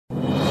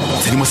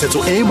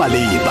tshedimosetso e e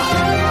maleba,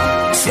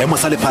 seemo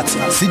sa lefatshe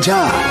se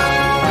jang,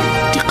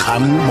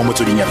 dikgang mo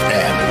motsweding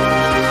FM,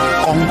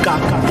 konka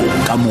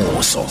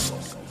bokamoso.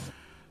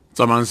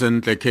 Tsamang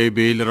sentle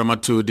KB le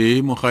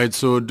Ramathudi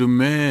mogaetso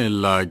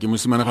dumela ke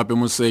Mosimanegape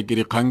Moseki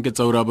dikgang ke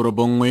tsa ura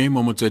Borobongwe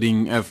mo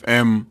motsweding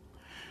FM.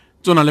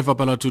 Tona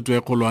lefapha la thuto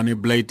e kgolwane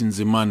Blade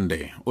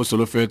Nzimande o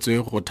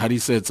solofetswe go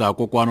thadisetsa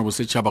kokoano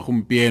Bosechaba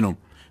gompieno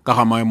ka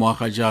ga maemo a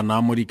ga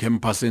jaana mo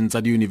diKhampuseng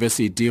tsa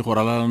diUniversity go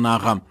ralala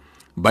naga.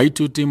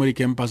 Baithuti mo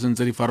diKhampuseng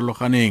tse di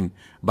farologaneng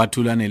ba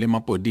thulane le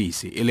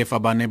mapodisi e le fa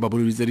bane ba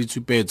boloditse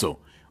ditshupetso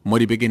mo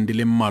dibekeng di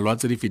le mmalwa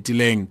tse di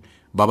fetileng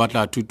ba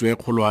batla thuto e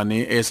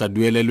kgolwane e sa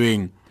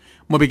duelelweng.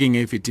 Mo bekeng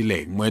e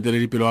fetileng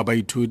moeteledipele wa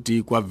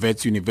baithuti kwa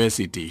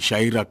University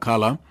Shaira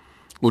Khala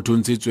o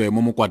thuntshitswe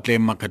mo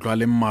mokwatleng makgetlo a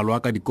le mmalwa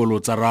ka dikolo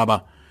tsa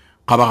raba.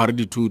 Kgabagare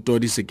dithuto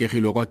di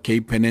sekegilwe kwa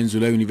Cape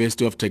Peninsula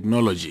University of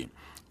Technology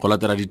go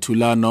latela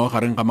dithulano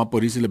gareng ga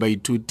mapodisi le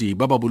baithuti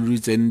ba ba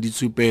boloditseng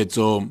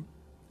ditshupetso.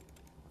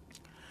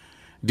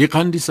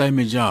 Dikgang di sa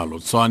eme jalo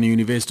Tshwane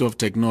University of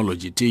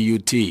Technology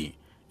TUT e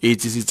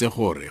itsisitse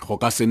gore go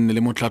ka se nne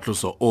le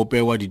motlhatloso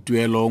ope wa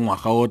dituelo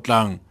ngwaga o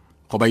tlang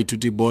go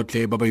baithuti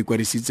botlhe ba ba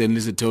ikwadisitseng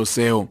le setheo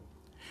seo.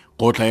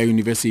 Kgotla ya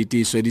yunibesithi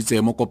e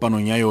sweditse mo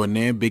kopanong ya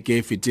yone beke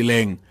e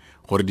fetileng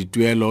gore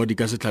dituelo di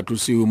ka se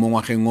tlhatlosiwe mo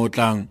ngwageng o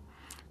tlang.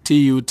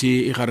 TUT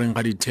e gareng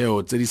ga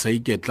ditheo tse di sa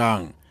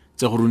iketlang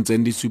tse go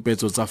runtseng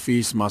ditshupetso tsa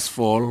fees must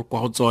fall kwa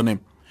go tsone.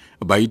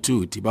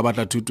 Baithuti ba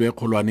batla thuto e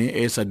kgolwane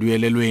e sa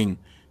duelelweng.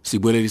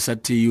 Sebueledi sa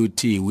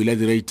TUT Willa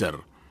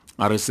Director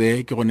a re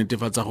se ke go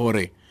netefatsa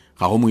gore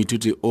ga go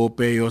moithuti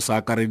ope yo sa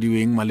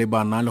akarediweng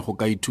malebana le go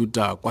ka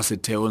ithuta kwa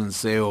setheong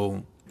seo.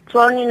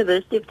 Tona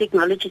University of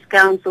Technology's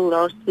Council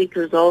last week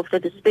resolved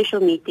at a special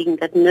meeting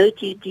that no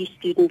TUT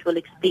student will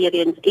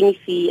experience any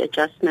fee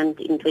adjustment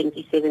in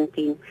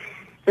 2017.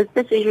 This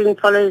decision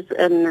follows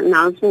an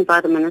announcement by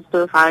the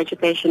Minister of Higher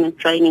Education and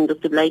Training,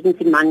 Dr. Blade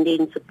Nzimande,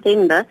 in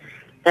September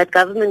that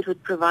government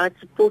would provide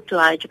support to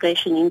higher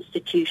education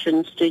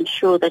institutions to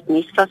ensure that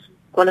NSFAS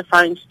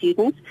qualifying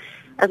students,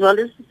 as well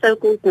as the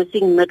so-called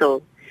missing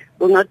middle,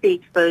 will not be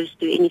exposed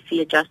to any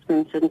fee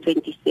adjustments in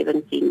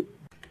 2017.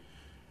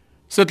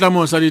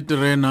 Setlamo sa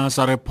diterena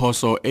sa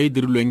rephoso e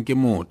dirilweng ke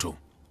motho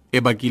e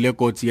bakile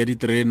kotsi ya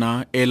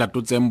diterena e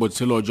latotseng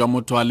botshelo jwa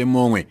motho a le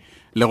mongwe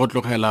le go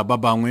tlogela ba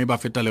bangwe ba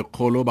feta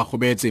lekgolo ba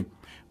gobetse.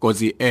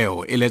 Kotsi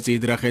eo e letse e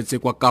diragetse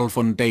kwa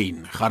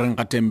Kaalfontein gareng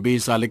ga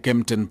Tembisa le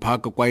Kempton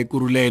Park kwa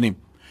Ekurhuleni.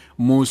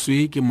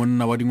 Moswi ke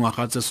monna wa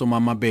dingwaga tse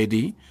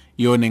 20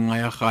 yo neng a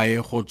ya gae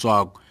go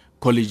tswa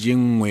college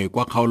nngwe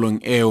kwa kgaolong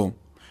eo.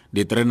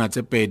 Diterena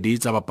tse pedi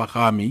tsa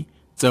bapagami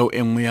tseo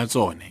e nngwe ya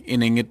tsone e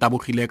neng e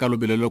tabogile ka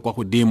lobelo le kwa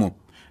godimo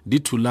di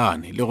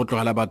thulane le go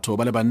tlogela batho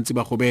ba le bantsi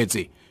ba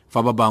gobetse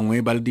fa ba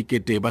bangwe ba le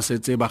dikete ba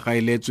setse ba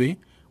gaeletswe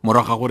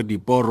morago ga gore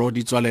diporo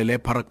di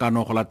tswalele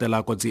pharakano go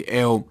latela kotsi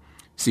eo.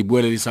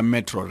 Sibueledi sa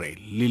Metro Rail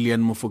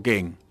Lillian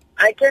Mofokeng.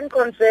 I can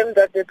confirm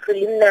that the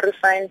preliminary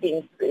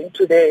findings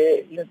into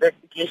the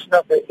investigation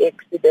of the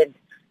accident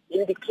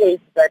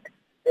indicates that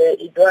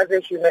it was a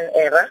human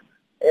error.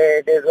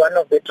 There's one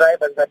of the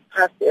drivers that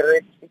passed a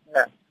red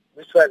signal,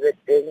 which was a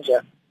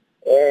danger,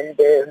 and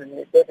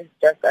that is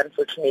just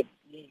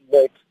unfortunately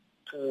led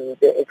to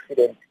the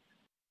accident.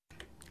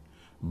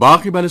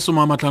 Baagi ba le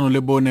 50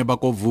 le bone ba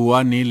ko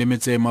Vuane le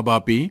metse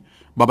mabapi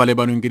ba ba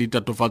lebanong ke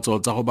ditatofatso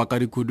tsa go baka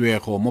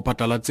dikhudwego mo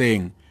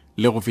phatlalatseng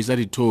le go fisa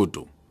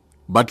dithoto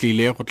ba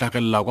tlile go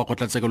tlhagelela kwa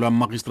kgotlatshekelo ya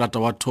magistrata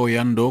wa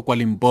Thohoyandou kwa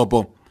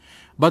Limpopo.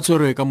 Ba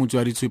tshwerwe ka motse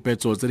wa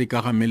ditshupetso tse di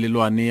ka ga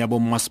melelwane ya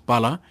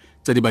bommasepala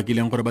tse di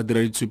bakileng gore ba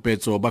dira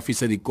ditshupetso ba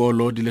fisa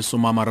dikolo di le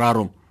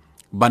 30.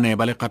 Ba ne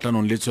ba le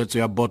kgatlhanong le tshwetso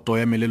ya boto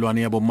ya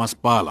melelwane ya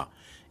bommasepala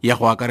ya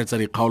go akaretsa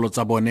dikgaolo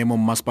tsa bone mo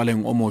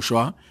mmasepaleng o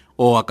mošwa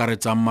o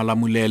akaretsang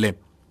Malamulele.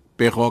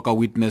 Pego ka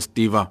Witness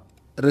Diva.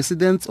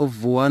 Residents of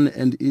Vuane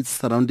and its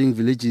surrounding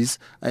villages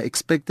are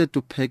expected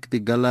to pack the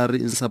gallery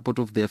in support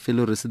of their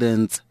fellow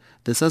residents.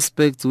 The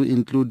suspects, who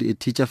include a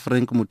teacher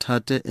Frank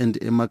Mutate and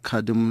a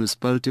Makhado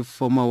municipality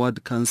former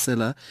ward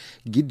councillor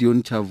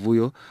Gideon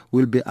Chavuyo,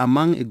 will be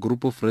among a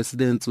group of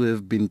residents who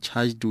have been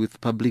charged with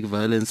public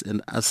violence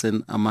and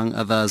arson, among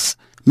others.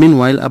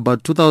 Meanwhile,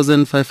 about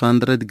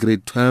 2,500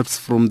 grade 12s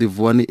from the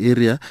Vuane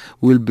area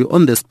will be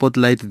on the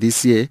spotlight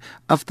this year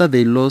after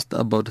they lost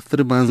about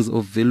 3 months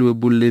of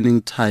valuable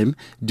learning time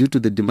due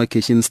to the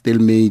demarcation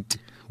stalemate.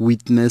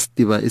 Witness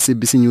Tiba,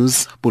 SABC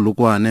News,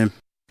 Polokwane.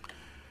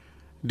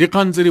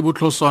 Dikgang tse di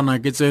botlhoswana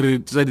ke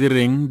tse di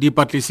reng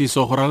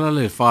dipatlisiso go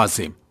ralala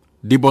lefatshe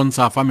di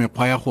bontsha fa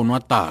mekgwa ya go nwa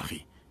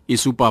tagi e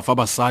supa fa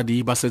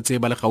basadi ba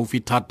setse ba le gaufi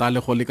thata le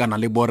go lekana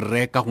le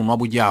borre ka go nwa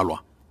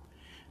bojalwa.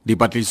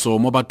 Dipatlisiso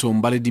mo bathong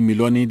ba le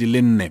dimilione di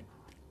le 4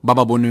 ba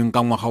ba bonweng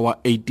ka ngwaga wa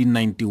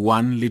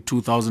 1891 le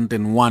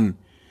 2001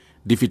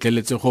 di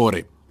fitlheletse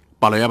gore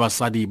palo ya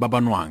basadi ba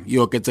ba nwang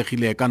e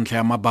oketsegile ka ntlha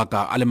ya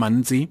mabaka a le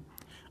mantsi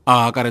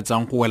a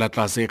akaretsang go wela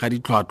tlase ga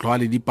ditlhwatlhwa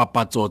le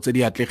dipapatso tse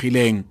di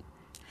atlegileng.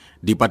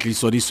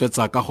 Dipatlisiso di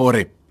swetsa ka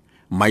gore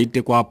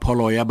maiteko a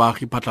pholo ya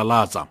baagi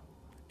phatlalatsa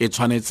e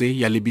tshwanetse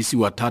ya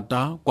lebisiwa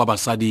thata kwa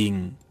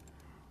basading.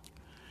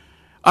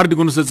 a re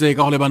dikonosetse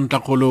ka go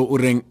lebantlakgolo o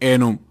reng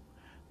eno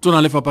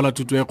Tona lefapha la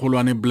thuto e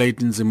kgolwane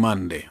Blade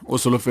Nzimande o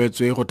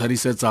solofetswe go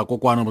thadisetsa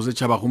kokoano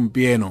Bosechaba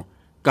gompieno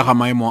ka ga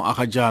maemo a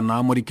ga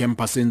jaana mo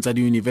diKhampuseng tsa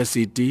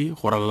diUniversity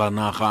go ralala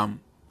naga.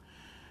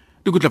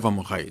 Dikutlafa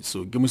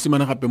mogaetso ke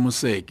Mosimanegape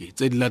Moseki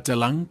tse di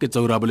latelang ke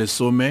tsa ura bo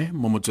 10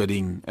 mo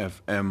motsweding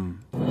FM.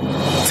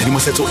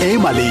 Tshedimosetso e e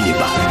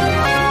maleba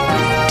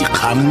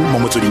dikgang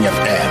mo motsweding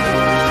FM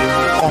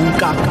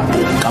konka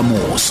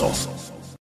bokamoso.